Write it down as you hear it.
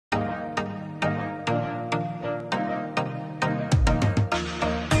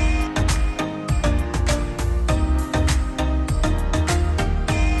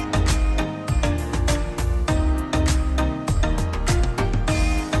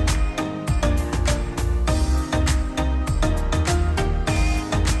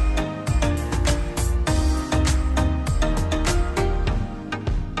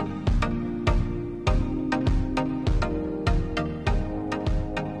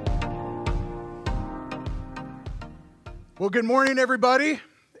Well, good morning, everybody,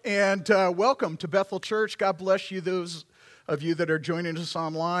 and welcome to Bethel Church. God bless you, those of you that are joining us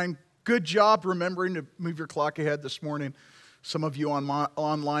online. Good job remembering to move your clock ahead this morning. Some of you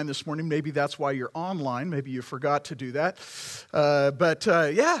online this morning, maybe that's why you're online. Maybe you forgot to do that. But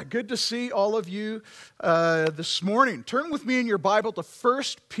good to see all of you this morning. Turn with me in your Bible to 1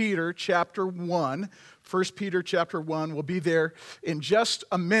 Peter chapter 1. 1 Peter chapter 1. We'll be there in just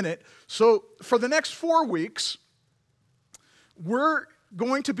a minute. So for the next 4 weeks, we're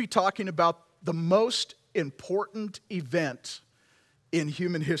going to be talking about the most important event in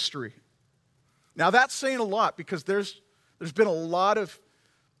human history. Now that's saying a lot because there's been a lot of,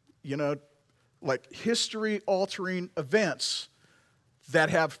 history-altering events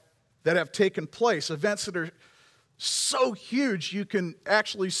that have taken place, events that are so huge you can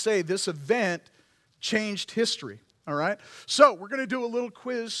actually say this event changed history, all right? So we're going to do a little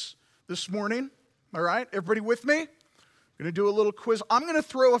quiz this morning, all right? Everybody with me? We're going to do a little quiz. I'm going to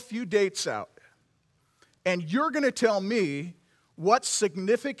throw a few dates out, and you're going to tell me what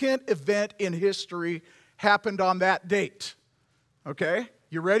significant event in history happened on that date. Okay?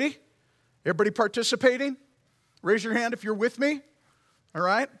 You ready? Everybody participating? Raise your hand if you're with me. All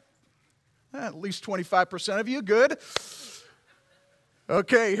right? At least 25% of you. Good.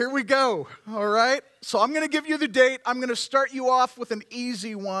 Okay, here we go. All right? So I'm going to give you the date. I'm going to start you off with an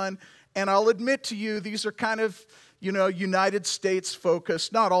easy one, and I'll admit to you, these are kind of, United States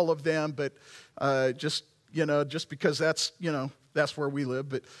focused. Not all of them, but just because that's where we live.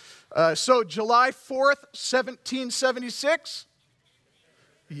 But so July 4th, 1776.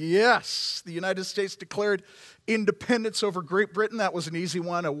 Yes, the United States declared independence over Great Britain. That was an easy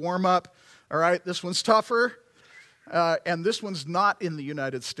one, a warm-up. All right, this one's tougher. And this one's not in the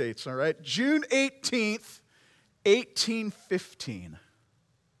United States, all right? June 18th, 1815.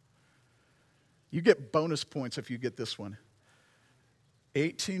 You get bonus points if you get this one.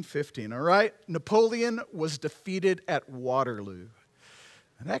 1815, all right? Napoleon was defeated at Waterloo.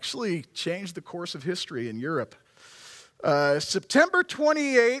 It actually changed the course of history in Europe. September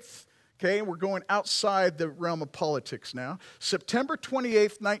 28th, okay, we're going outside the realm of politics now. September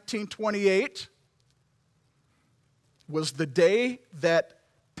 28th, 1928 was the day that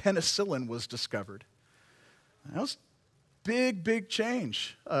penicillin was discovered. That was big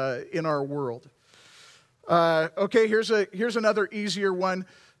change in our world. Okay, here's another easier one.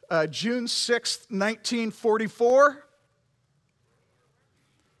 June 6th, 1944.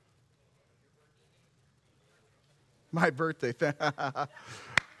 My birthday.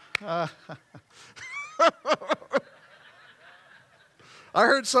 I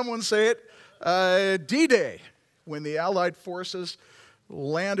heard someone say it. D-Day, when the Allied forces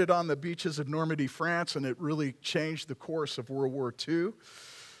landed on the beaches of Normandy, France, and it really changed the course of World War II.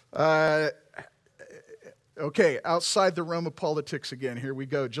 Okay, outside the realm of politics again, here we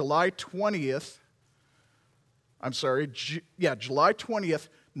go. July 20th, July 20th,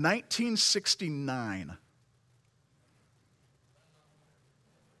 1969.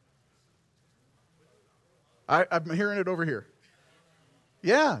 I'm hearing it over here.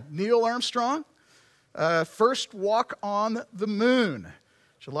 Yeah, Neil Armstrong, first walk on the moon.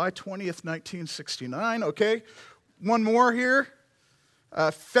 July 20th, 1969. Okay, one more here.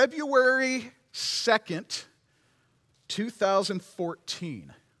 February 2nd,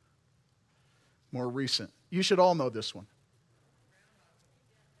 2014. More recent. You should all know this one.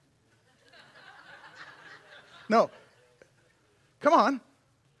 No. Come on.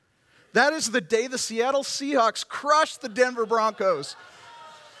 That is the day the Seattle Seahawks crushed the Denver Broncos.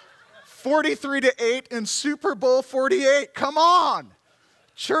 43-8 in Super Bowl 48. Come on.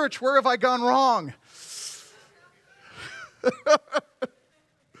 Church, where have I gone wrong?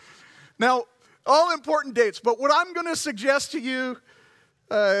 Now, all important dates, but what I'm going to suggest to you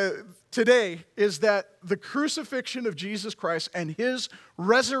today is that the crucifixion of Jesus Christ and his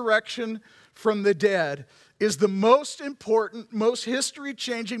resurrection from the dead is the most important, most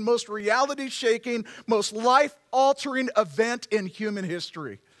history-changing, most reality-shaking, most life-altering event in human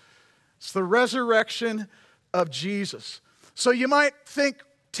history. It's the resurrection of Jesus. So you might think,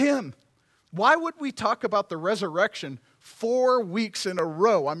 Tim, why would we talk about the resurrection 4 weeks in a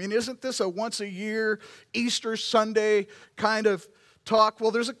row? I mean, isn't this a once-a-year Easter Sunday kind of talk? Well,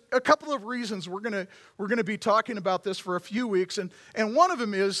 there's a couple of reasons we're gonna be talking about this for a few weeks, and one of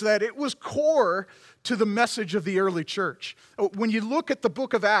them is that it was core to the message of the early church. When you look at the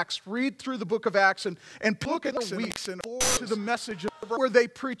book of Acts, read through the book of Acts and look at the weeks and to the message of what were they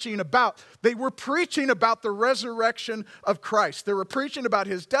preaching about? They were preaching about the resurrection of Christ. They were preaching about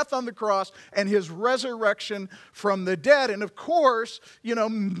his death on the cross and his resurrection from the dead. And of course,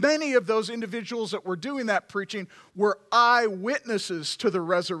 many of those individuals that were doing that preaching were eyewitnesses to the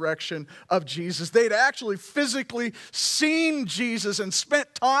resurrection of Jesus. They'd actually physically seen Jesus and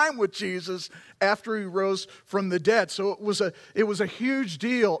spent time with Jesus after he rose from the dead. So it was a huge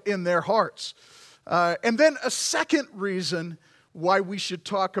deal in their hearts. And then a second reason why we should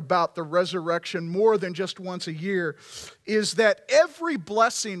talk about the resurrection more than just once a year is that every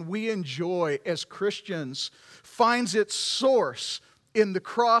blessing we enjoy as Christians finds its source in the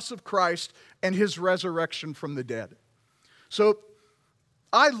cross of Christ and his resurrection from the dead. So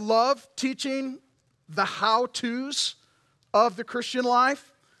I love teaching the how-tos of the Christian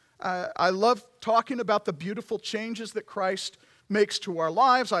life. I love talking about the beautiful changes that Christ makes to our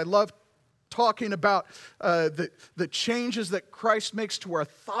lives. I love talking about the changes that Christ makes to our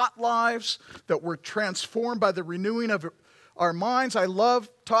thought lives, that we're transformed by the renewing of our minds. I love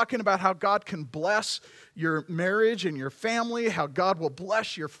talking about how God can bless your marriage and your family, how God will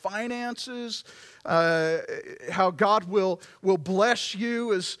bless your finances, how God will bless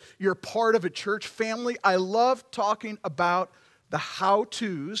you as you're part of a church family. I love talking about the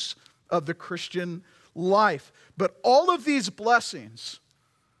how-tos of the Christian life. But all of these blessings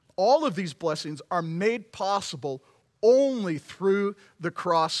are made possible only through the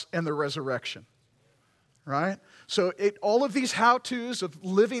cross and the resurrection, right? So all of these how-tos of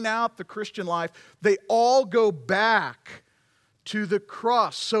living out the Christian life, they all go back to the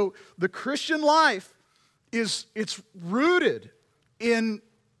cross. So the Christian life it's rooted in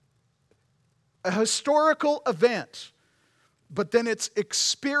a historical event, but then it's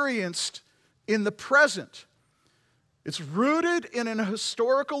experienced in the present. It's rooted in an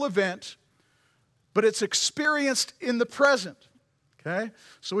historical event, but it's experienced in the present. Okay?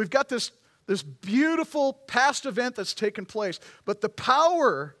 So we've got this beautiful past event that's taken place, but the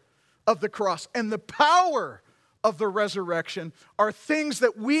power of the cross and the power of the resurrection are things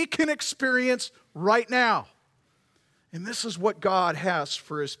that we can experience right now. And this is what God has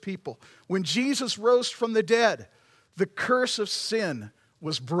for his people. When Jesus rose from the dead, the curse of sin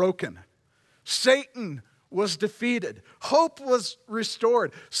was broken. Satan was defeated. Hope was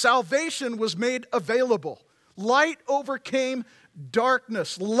restored. Salvation was made available. Light overcame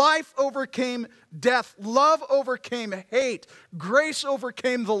darkness. Life overcame death. Love overcame hate. Grace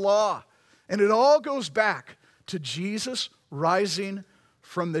overcame the law. And it all goes back to Jesus rising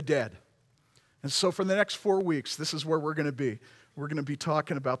from the dead. And so for the next 4 weeks, this is where we're going to be. We're going to be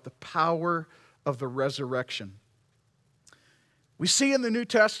talking about the power of the resurrection. We see in the New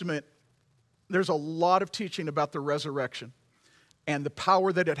Testament, there's a lot of teaching about the resurrection and the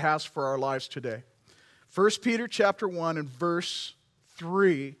power that it has for our lives today. 1 Peter chapter 1 and verse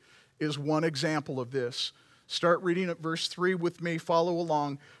 3 is one example of this. Start reading at verse 3 with me. Follow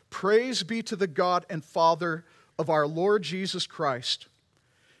along. Praise be to the God and Father of our Lord Jesus Christ.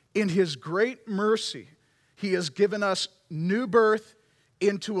 In his great mercy, he has given us new birth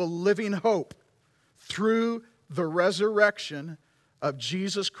into a living hope through the resurrection of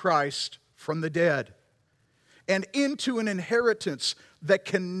Jesus Christ from the dead, and into an inheritance that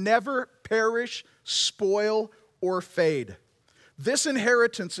can never perish, spoil, or fade. This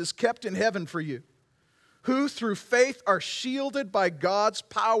inheritance is kept in heaven for you, who through faith are shielded by God's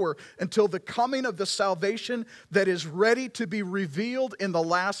power until the coming of the salvation that is ready to be revealed in the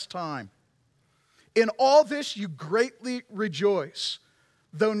last time. In all this you greatly rejoice,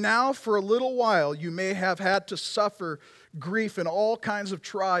 though now for a little while you may have had to suffer grief in all kinds of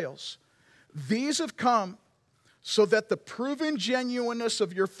trials. These have come so that the proven genuineness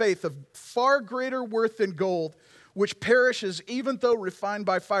of your faith, of far greater worth than gold, which perishes even though refined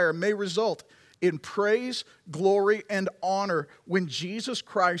by fire, may result in praise, glory, and honor when Jesus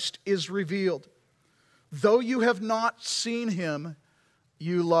Christ is revealed. Though you have not seen him,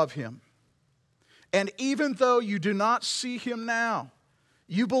 you love him. And even though you do not see him now,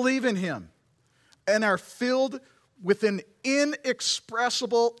 you believe in him and are filled with an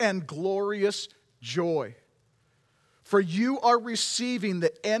inexpressible and glorious joy. For you are receiving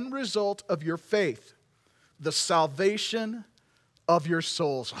the end result of your faith, the salvation of your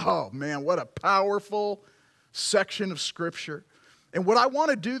souls. Oh man, what a powerful section of Scripture. And what I want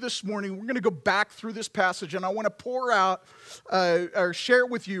to do this morning, we're going to go back through this passage and I want to pour out, or share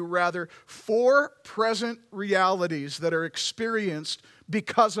with you rather, 4 present realities that are experienced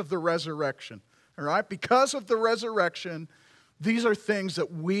because of the resurrection. All right? Because of the resurrection, These are things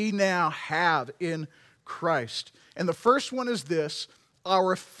that we now have in Christ. And the first one is this: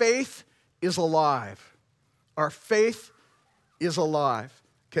 our faith is alive. Our faith is alive.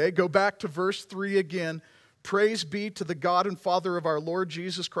 Okay, go back to verse 3 again. Praise be to the God and Father of our Lord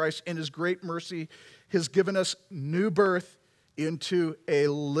Jesus Christ. In his great mercy, he has given us new birth into a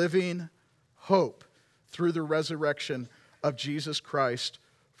living hope through the resurrection of Jesus Christ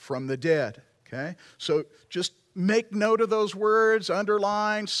from the dead. Okay, so just make note of those words,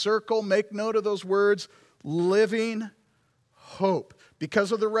 underline, circle, make note of those words: living hope.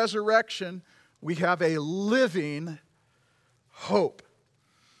 Because of the resurrection, we have a living hope.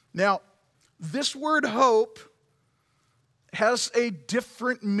 Now, this word hope has a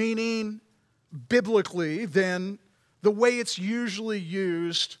different meaning biblically than the way it's usually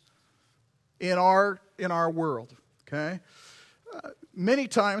used in our world. Okay? Many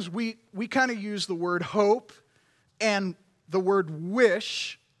times we kind of use the word hope and the word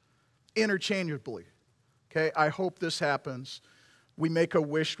wish interchangeably. Okay? I hope this happens. We make a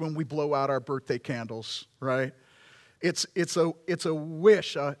wish when we blow out our birthday candles, right? It's a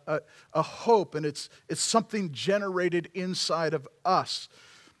wish, a hope, and it's something generated inside of us.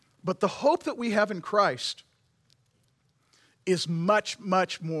 But the hope that we have in Christ is much,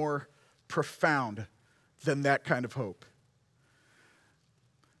 much more profound than that kind of hope.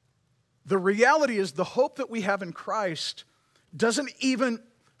 The reality is the hope that we have in Christ doesn't even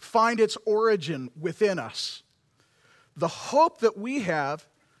find its origin within us. The hope that we have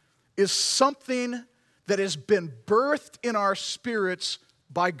is something that has been birthed in our spirits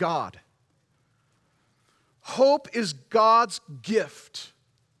by God. Hope is God's gift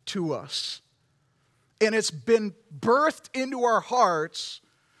to us. And it's been birthed into our hearts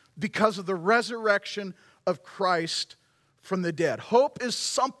because of the resurrection of Christ from the dead. Hope is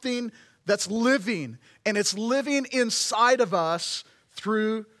something that's living, and it's living inside of us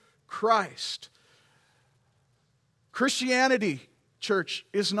through Christ. Christianity, church,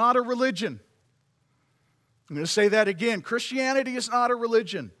 is not a religion. I'm going to say that again. Christianity is not a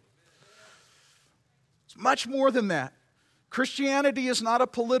religion. It's much more than that. Christianity is not a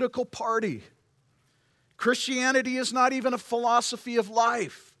political party. Christianity is not even a philosophy of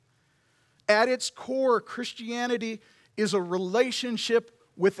life. At its core, Christianity is a relationship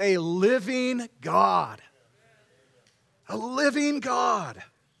with a living God. A living God.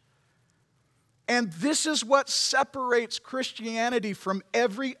 And this is what separates Christianity from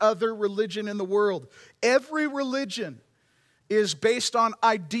every other religion in the world. Every religion is based on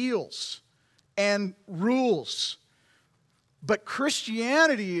ideals and rules. But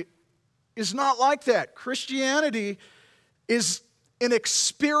Christianity is not like that. Christianity is an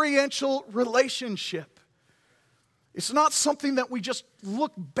experiential relationship. It's not something that we just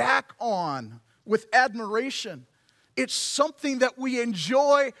look back on with admiration. It's something that we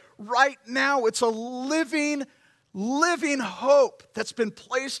enjoy right now. It's a living hope that's been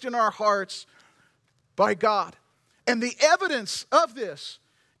placed in our hearts by God. And the evidence of this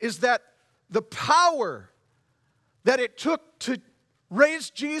is that the power that it took to raise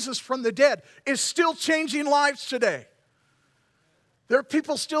Jesus from the dead is still changing lives today. There are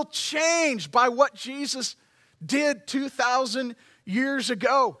people still changed by what Jesus did 2,000 years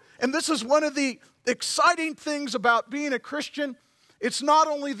ago. And this is one of the exciting things about being a Christian. It's not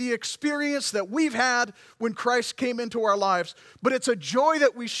only the experience that we've had when Christ came into our lives, but it's a joy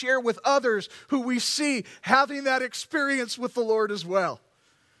that we share with others who we see having that experience with the Lord as well.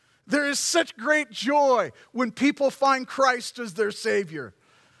 There is such great joy when people find Christ as their Savior.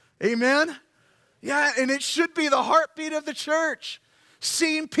 Amen? Yeah, and it should be the heartbeat of the church,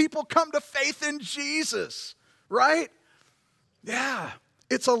 seeing people come to faith in Jesus, right? Yeah,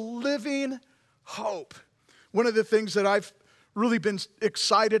 it's a living hope. One of the things that I've really been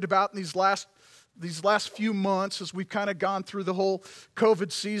excited about in these last few months as we've kind of gone through the whole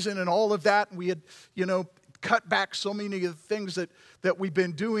COVID season and all of that, and we had, cut back so many of the things that we've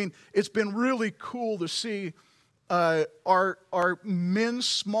been doing. It's been really cool to see our men's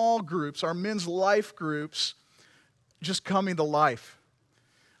small groups, our men's life groups just coming to life.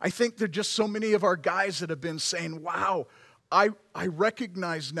 I think there are just so many of our guys that have been saying, wow, I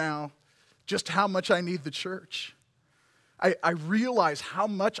recognize now just how much I need the church. I realize how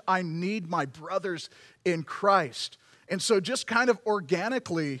much I need my brothers in Christ. And so just kind of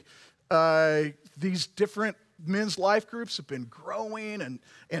organically, these different men's life groups have been growing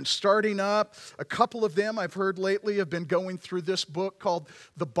and starting up. A couple of them I've heard lately have been going through this book called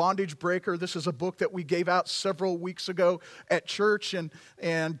The Bondage Breaker. This is a book that we gave out several weeks ago at church, and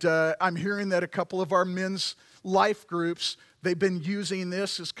I'm hearing that a couple of our men's life groups, They've been using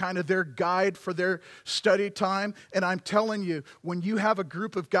this as kind of their guide for their study time. And I'm telling you, when you have a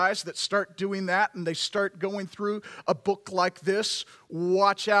group of guys that start doing that and they start going through a book like this,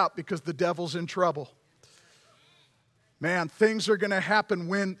 watch out because the devil's in trouble. Man, things are going to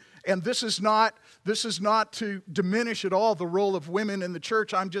happen and this is not to diminish at all the role of women in the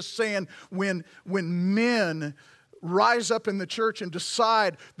church. I'm just saying when men rise up in the church and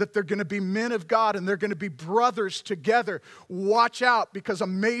decide that they're going to be men of God and they're going to be brothers together, watch out because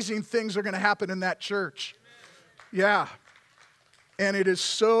amazing things are going to happen in that church. Yeah. And it is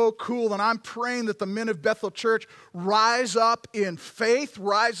so cool. And I'm praying that the men of Bethel Church rise up in faith,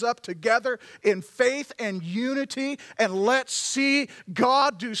 rise up together in faith and unity, and let's see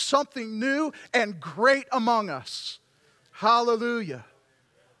God do something new and great among us. Hallelujah.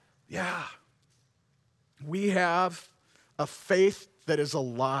 Yeah. We have a faith that is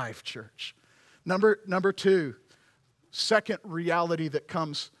alive, church. Number two, second reality that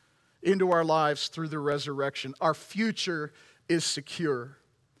comes into our lives through the resurrection. Our future is secure.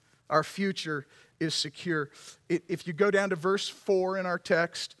 Our future is secure. If you go down to verse 4 in our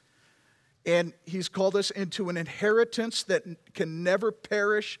text, and he's called us into an inheritance that can never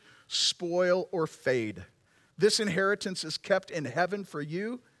perish, spoil, or fade. This inheritance is kept in heaven for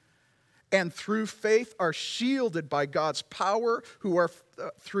you, and through faith are shielded by God's power, who are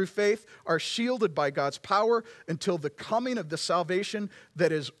through faith are shielded by God's power until the coming of the salvation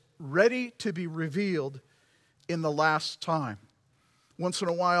that is ready to be revealed in the last time. Once in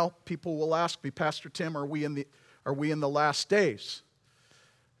a while, people will ask me, Pastor Tim, are we in the last days?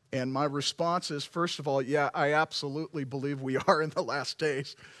 And my response is, first of all, yeah, I absolutely believe we are in the last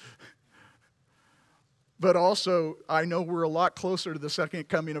days. But also, I know we're a lot closer to the second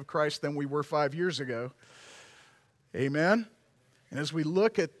coming of Christ than we were 5 years ago. Amen? And as we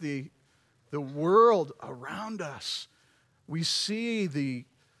look at the world around us, we see the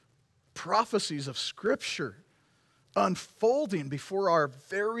prophecies of Scripture unfolding before our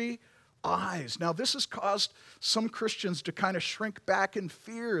very eyes. Now, this has caused some Christians to kind of shrink back in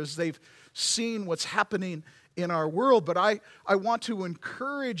fear as they've seen what's happening in our world. But I want to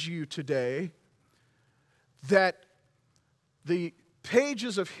encourage you today that the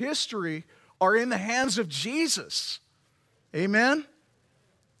pages of history are in the hands of Jesus. Amen?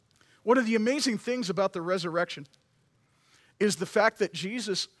 One of the amazing things about the resurrection is the fact that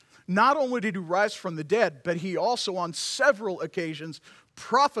Jesus, not only did he rise from the dead, but he also on several occasions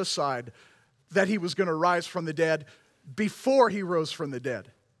prophesied that he was going to rise from the dead before he rose from the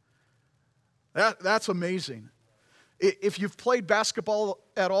dead. That's amazing. If you've played basketball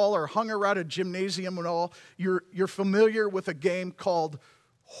at all or hung around a gymnasium at all, you're familiar with a game called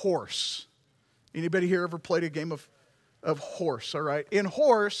horse. Anybody here ever played a game of horse, all right? In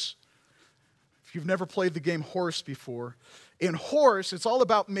horse, if you've never played the game horse before, in horse, it's all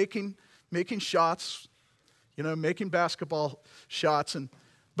about making shots, making basketball shots.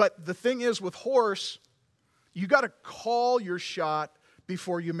 But the thing is with horse, you got to call your shot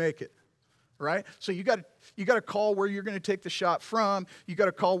before you make it. Right? So you got to call where you're going to take the shot from. You got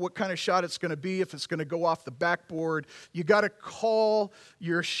to call what kind of shot it's going to be, if it's going to go off the backboard. You got to call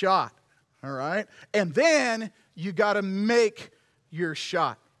your shot, all right? And then you got to make your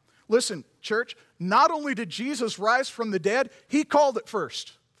shot. Listen, church, not only did Jesus rise from the dead, he called it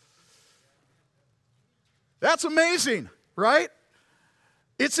first. That's amazing, right?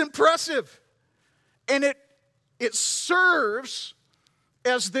 It's impressive. And it serves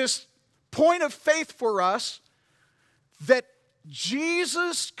as this point of faith for us that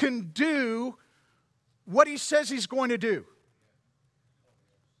Jesus can do what he says he's going to do.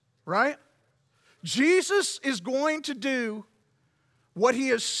 Right? Jesus is going to do what he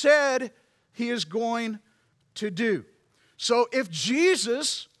has said he is going to do. So if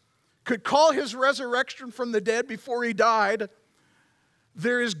Jesus could call his resurrection from the dead before he died,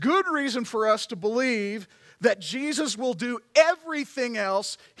 there is good reason for us to believe that Jesus will do everything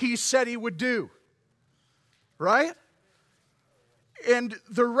else he said he would do. Right? And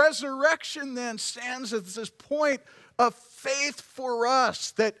the resurrection then stands as this point of faith for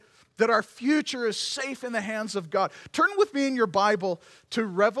us that our future is safe in the hands of God. Turn with me in your Bible to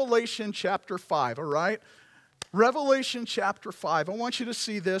Revelation chapter 5, all right? Revelation chapter 5. I want you to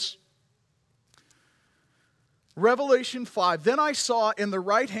see this. Revelation 5, then I saw in the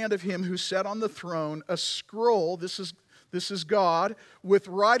right hand of him who sat on the throne a scroll, this is God, with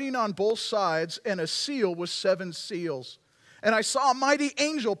writing on both sides and a seal with 7 seals. And I saw a mighty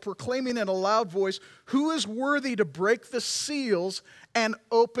angel proclaiming in a loud voice, who is worthy to break the seals and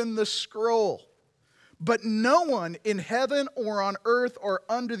open the scroll? But no one in heaven or on earth or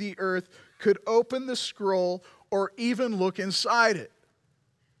under the earth could open the scroll or even look inside it.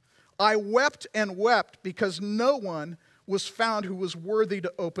 I wept and wept because no one was found who was worthy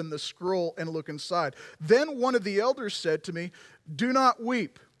to open the scroll and look inside. Then one of the elders said to me, "Do not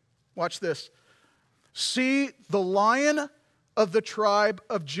weep." Watch this. "See the Lion of the tribe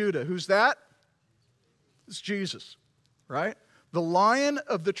of Judah." Who's that? It's Jesus, right? The Lion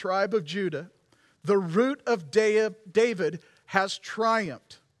of the tribe of Judah, the root of David, has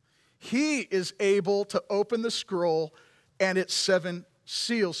triumphed. He is able to open the scroll and its 7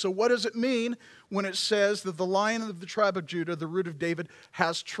 seals. So what does it mean when it says that the Lion of the tribe of Judah, the root of David,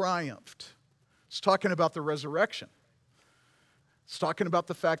 has triumphed? It's talking about the resurrection. It's talking about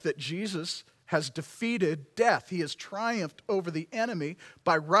the fact that Jesus has defeated death. He has triumphed over the enemy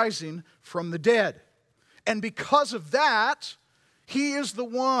by rising from the dead. And because of that, he is the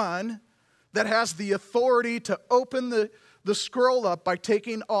one that has the authority to open the scroll up by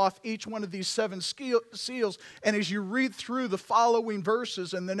taking off each one of these 7 seals. And as you read through the following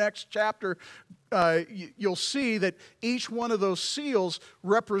verses in the next chapter, you'll see that each one of those seals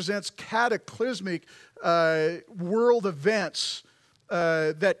represents cataclysmic world events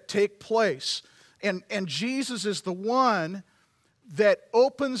that take place. And Jesus is the one that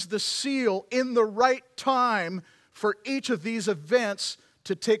opens the seal in the right time for each of these events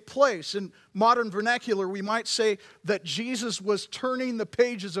to take place. In modern vernacular, we might say that Jesus was turning the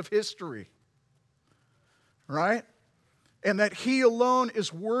pages of history, right? And that he alone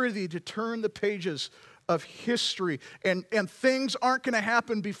is worthy to turn the pages of history. And things aren't going to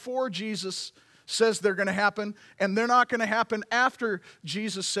happen before Jesus says they're going to happen, and they're not going to happen after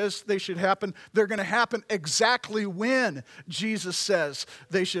Jesus says they should happen. They're going to happen exactly when Jesus says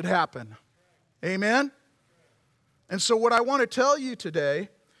they should happen. Amen? And so what I want to tell you today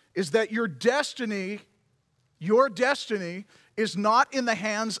is that your destiny is not in the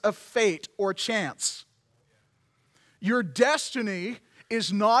hands of fate or chance. Your destiny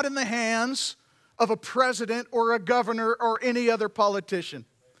is not in the hands of a president or a governor or any other politician.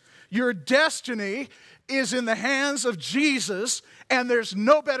 Your destiny is in the hands of Jesus, and there's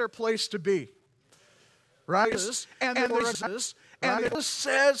no better place to be. Right? And it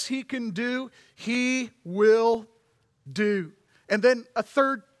says he can do, he will do. And then a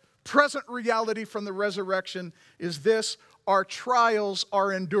third present reality from the resurrection is this: our trials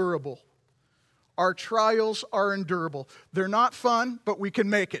are endurable. Our trials are endurable. They're not fun, but we can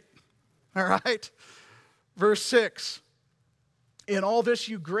make it. All right? Verse 6. In all this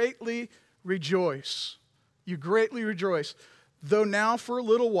you greatly rejoice. You greatly rejoice. Though now for a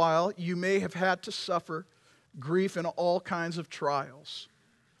little while you may have had to suffer grief in all kinds of trials.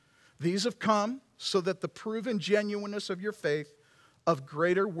 These have come so that the proven genuineness of your faith, of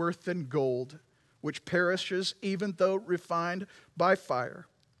greater worth than gold, which perishes even though refined by fire,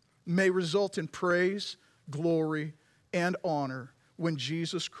 may result in praise, glory, and honor when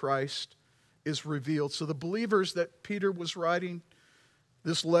Jesus Christ is revealed. So the believers that Peter was writing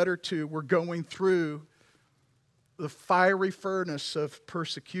this letter to were going through the fiery furnace of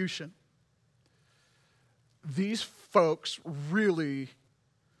persecution. These folks really,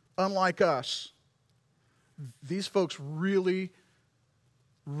 unlike us, these folks really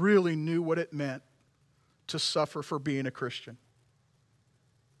knew what it meant to suffer for being a Christian.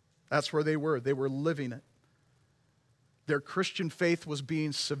 That's where they were. They were living it. Their Christian faith was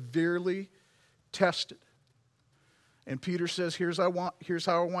being severely tested. And Peter says, here's how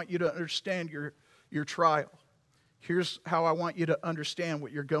I want you to understand your trial. Here's how I want you to understand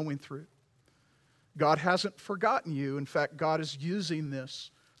what you're going through. God hasn't forgotten you. In fact, God is using this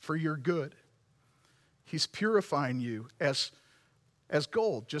for your good. He's purifying you as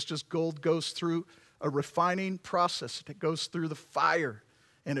gold, just as gold goes through a refining process. It goes through the fire,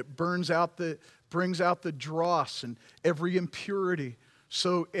 and it brings out the dross and every impurity.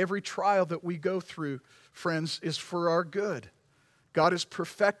 So every trial that we go through, friends, is for our good. God is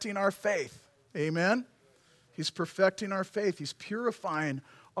perfecting our faith. Amen? He's perfecting our faith. He's purifying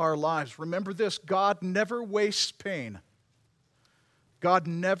our lives. Remember this: God never wastes pain. God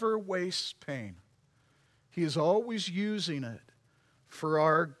never wastes pain. He is always using it for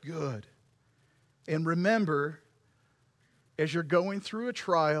our good. And remember, as you're going through a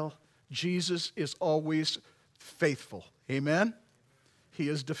trial, Jesus is always faithful. Amen? He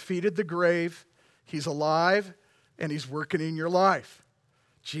has defeated the grave. He's alive, and he's working in your life.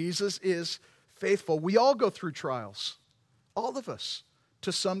 Jesus is faithful. We all go through trials. All of us,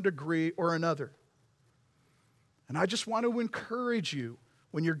 to some degree or another. And I just want to encourage you,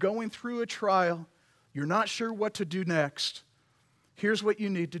 when you're going through a trial, you're not sure what to do next, here's what you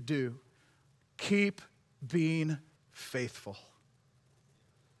need to do. Keep being faithful.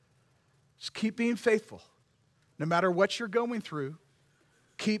 Just keep being faithful. no matter what you're going through,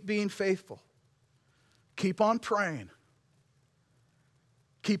 keep being faithful. Keep on praying.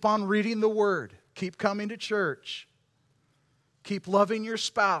 Keep on reading the Word. Keep coming to church. Keep loving your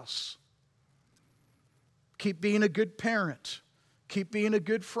spouse. Keep being a good parent. Keep being a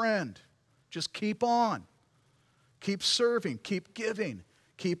good friend. Just keep on. Keep serving. Keep giving.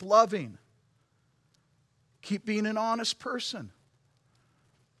 Keep loving. Keep being an honest person.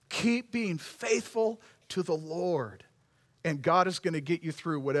 Keep being faithful to the Lord. And God is going to get you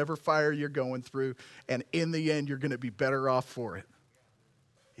through whatever fire you're going through. And in the end, you're going to be better off for it.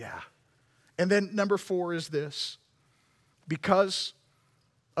 Yeah. And then number 4 is this. Because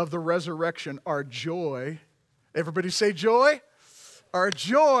of the resurrection, our joy, everybody say joy? Our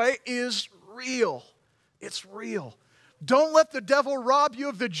joy is real. It's real. Don't let the devil rob you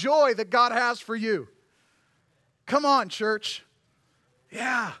of the joy that God has for you. Come on, church.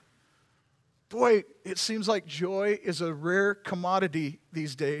 Yeah. Boy, it seems like joy is a rare commodity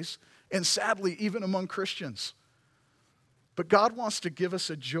these days, and sadly, even among Christians. But God wants to give us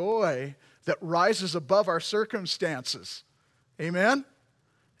a joy that rises above our circumstances. Amen?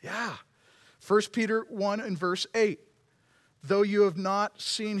 Yeah. 1 Peter 1 and verse 8. Though you have not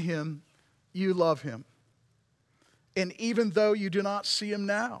seen him, you love him. And even though you do not see him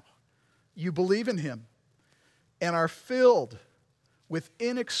now, you believe in him and are filled with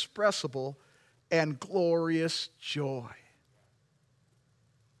inexpressible and glorious joy.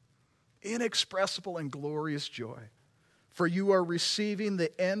 Inexpressible and glorious joy. For you are receiving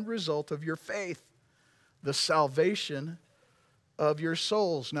the end result of your faith, the salvation of your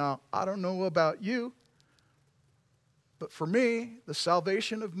souls. Now, I don't know about you, but for me, the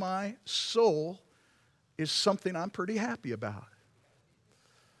salvation of my soul is something I'm pretty happy about.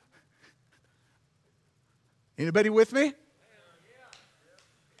 Anybody with me?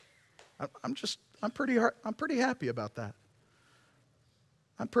 I'm pretty happy about that.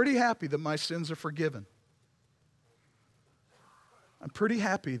 I'm pretty happy that my sins are forgiven. I'm pretty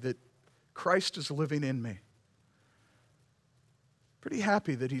happy that Christ is living in me. Pretty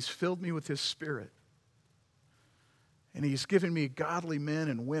happy that he's filled me with his Spirit. And he's given me godly men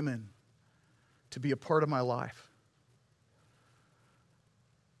and women to be a part of my life.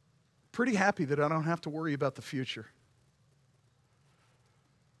 Pretty happy that I don't have to worry about the future.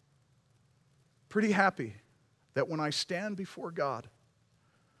 Pretty happy that when I stand before God,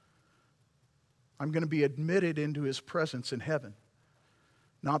 I'm going to be admitted into his presence in heaven.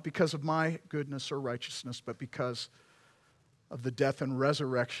 Not because of my goodness or righteousness, but because of the death and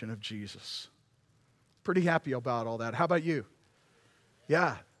resurrection of Jesus. Pretty happy about all that. How about you?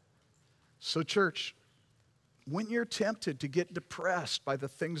 Yeah. So church, when you're tempted to get depressed by the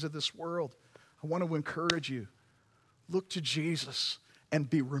things of this world, I want to encourage you. Look to Jesus and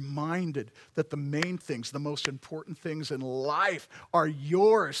be reminded that the main things, the most important things in life are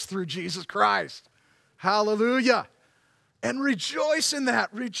yours through Jesus Christ. Hallelujah. And rejoice in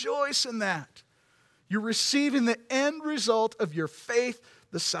that. Rejoice in that. You're receiving the end result of your faith,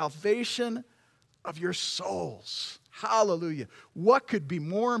 the salvation of your souls. Hallelujah. What could be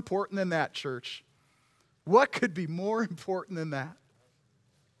more important than that, church? What could be more important than that?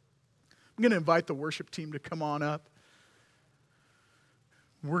 I'm going to invite the worship team to come on up.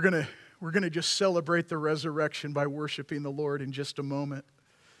 We're going to just celebrate the resurrection by worshiping the Lord in just a moment.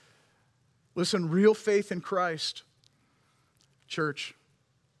 Listen, real faith in Christ, church,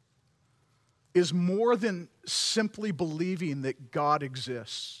 is more than simply believing that God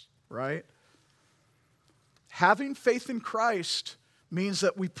exists, right? Having faith in Christ means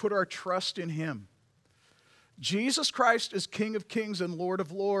that we put our trust in him. Jesus Christ is King of Kings and Lord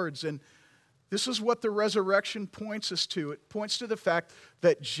of Lords, and this is what the resurrection points us to. It points to the fact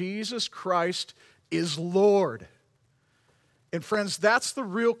that Jesus Christ is Lord. And friends, that's the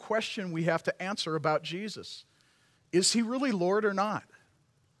real question we have to answer about Jesus. Is he really Lord or not?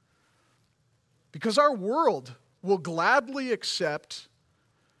 Because our world will gladly accept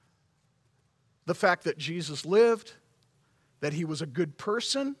the fact that Jesus lived, that he was a good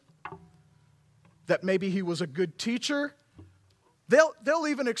person, that maybe he was a good teacher. They'll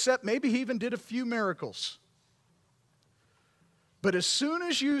even accept maybe he even did a few miracles. But as soon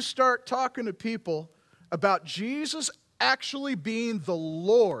as you start talking to people about Jesus actually being the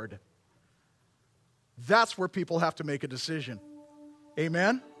Lord, that's where people have to make a decision.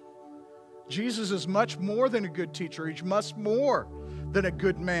 Amen? Jesus is much more than a good teacher. He's much more than a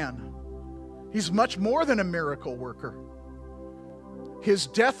good man. He's much more than a miracle worker. His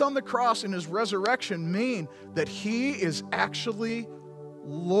death on the cross and his resurrection mean that he is actually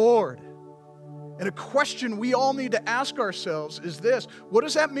Lord. And a question we all need to ask ourselves is this: what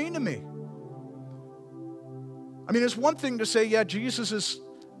does that mean to me? I mean, it's one thing to say, yeah, Jesus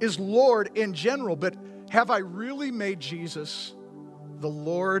is Lord in general, but have I really made Jesus the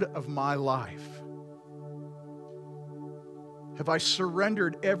Lord of my life? Have I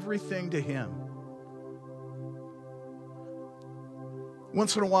surrendered everything to Him?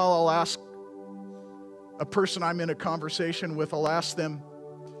 Once in a while, I'll ask a person I'm in a conversation with, I'll ask them,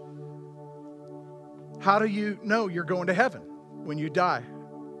 how do you know you're going to heaven when you die?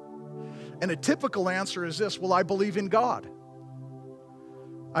 And a typical answer is this: well, I believe in God.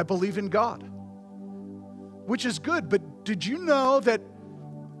 I believe in God. Which is good, but did you know that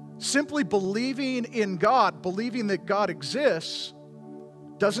simply believing in God, believing that God exists,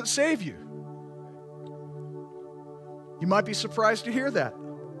 doesn't save you? You might be surprised to hear that,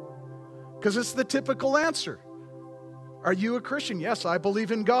 because it's the typical answer. Are you a Christian? Yes, I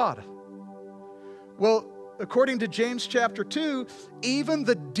believe in God. Well, according to James chapter 2, even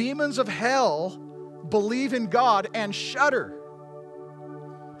the demons of hell believe in God and shudder.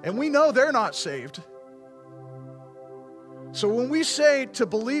 And we know they're not saved. So when we say to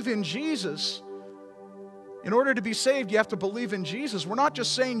believe in Jesus, in order to be saved, you have to believe in Jesus. We're not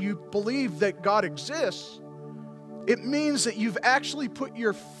just saying you believe that God exists. It means that you've actually put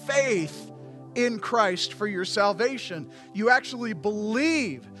your faith in Christ for your salvation. You actually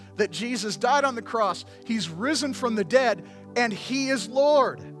believe that Jesus died on the cross, He's risen from the dead, and He is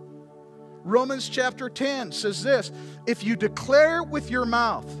Lord. Romans chapter 10 says this: if you declare with your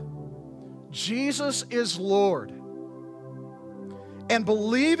mouth, Jesus is Lord, and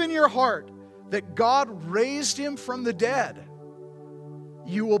believe in your heart that God raised Him from the dead,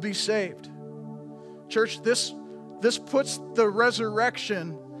 you will be saved. Church, this puts the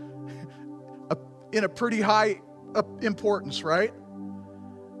resurrection in a pretty high importance, right?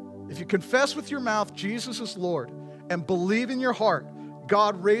 If you confess with your mouth Jesus is Lord and believe in your heart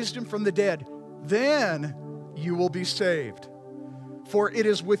God raised Him from the dead, then you will be saved. For it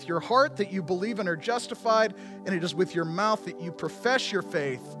is with your heart that you believe and are justified, and it is with your mouth that you profess your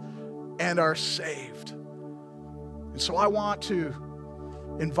faith and are saved. And so I want to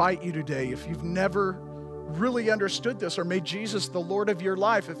invite you today, if you've never really understood this or made Jesus the Lord of your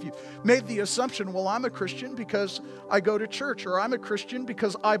life, if you made the assumption, well, I'm a Christian because I go to church, or I'm a Christian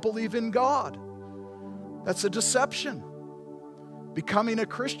because I believe in God. That's a deception. Becoming a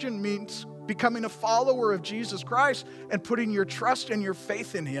Christian means becoming a follower of Jesus Christ and putting your trust and your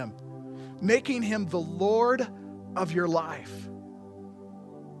faith in Him, making Him the Lord of your life.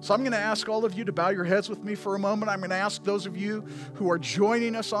 So I'm going to ask all of you to bow your heads with me for a moment. I'm going to ask those of you who are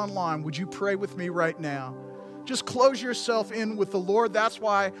joining us online, would you pray with me right now? Just close yourself in with the Lord. That's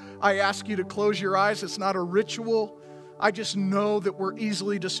why I ask you to close your eyes. It's not a ritual. I just know that we're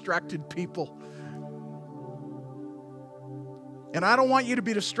easily distracted people. And I don't want you to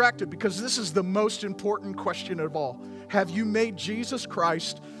be distracted, because this is the most important question of all. Have you made Jesus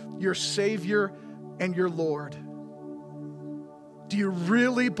Christ your Savior and your Lord? Do you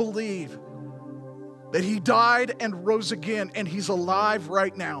really believe that He died and rose again and He's alive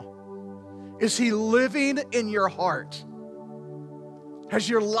right now? Is He living in your heart? Has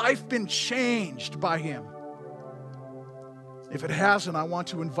your life been changed by Him? If it hasn't, I want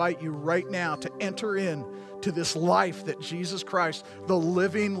to invite you right now to enter in to this life that Jesus Christ, the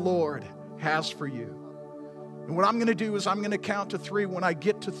living Lord, has for you. And what I'm going to do is I'm going to count to 3. When I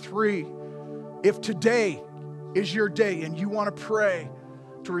get to 3, if today is your day and you want to pray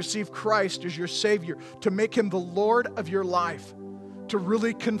to receive Christ as your Savior, to make Him the Lord of your life, to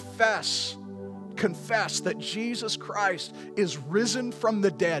really confess that Jesus Christ is risen from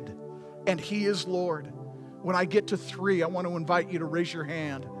the dead and He is Lord. When I get to 3, I want to invite you to raise your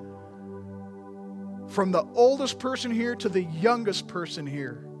hand. From the oldest person here to the youngest person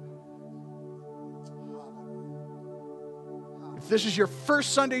here. If this is your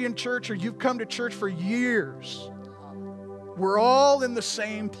first Sunday in church, or you've come to church for years, we're all in the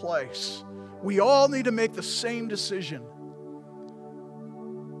same place. We all need to make the same decision.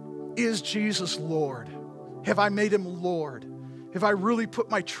 Is Jesus Lord? Have I made Him Lord? Have I really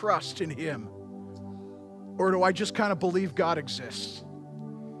put my trust in Him? Or do I just kind of believe God exists?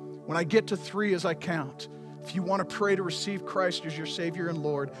 When I get to 3 as I count, if you want to pray to receive Christ as your Savior and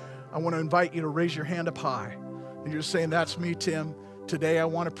Lord, I want to invite you to raise your hand up high. And you're saying, that's me, Tim. Today I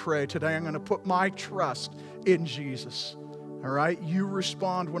want to pray. Today I'm going to put my trust in Jesus. All right? You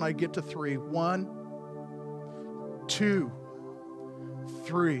respond when I get to 3. 1, 2,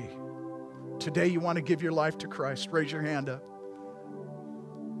 3. Today you want to give your life to Christ. Raise your hand up.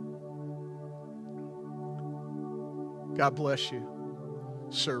 God bless you.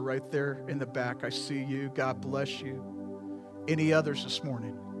 Sir, right there in the back, I see you. God bless you. Any others this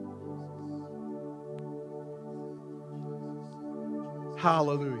morning?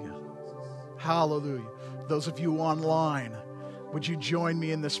 Hallelujah. Hallelujah. Those of you online, would you join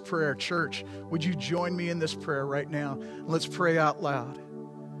me in this prayer? Church, would you join me in this prayer right now? Let's pray out loud.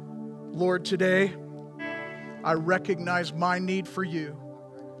 Lord, today, I recognize my need for you.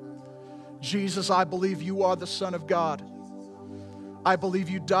 Jesus, I believe you are the Son of God. I believe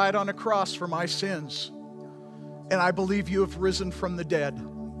you died on a cross for my sins. And I believe you have risen from the dead.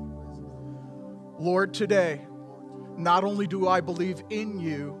 Lord, today, not only do I believe in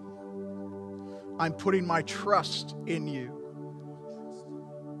you, I'm putting my trust in you.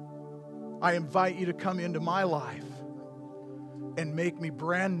 I invite you to come into my life and make me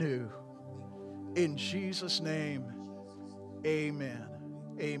brand new. In Jesus' name, amen.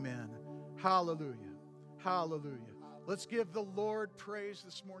 Amen. Hallelujah. Hallelujah. Let's give the Lord praise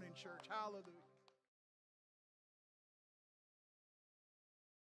this morning, church. Hallelujah.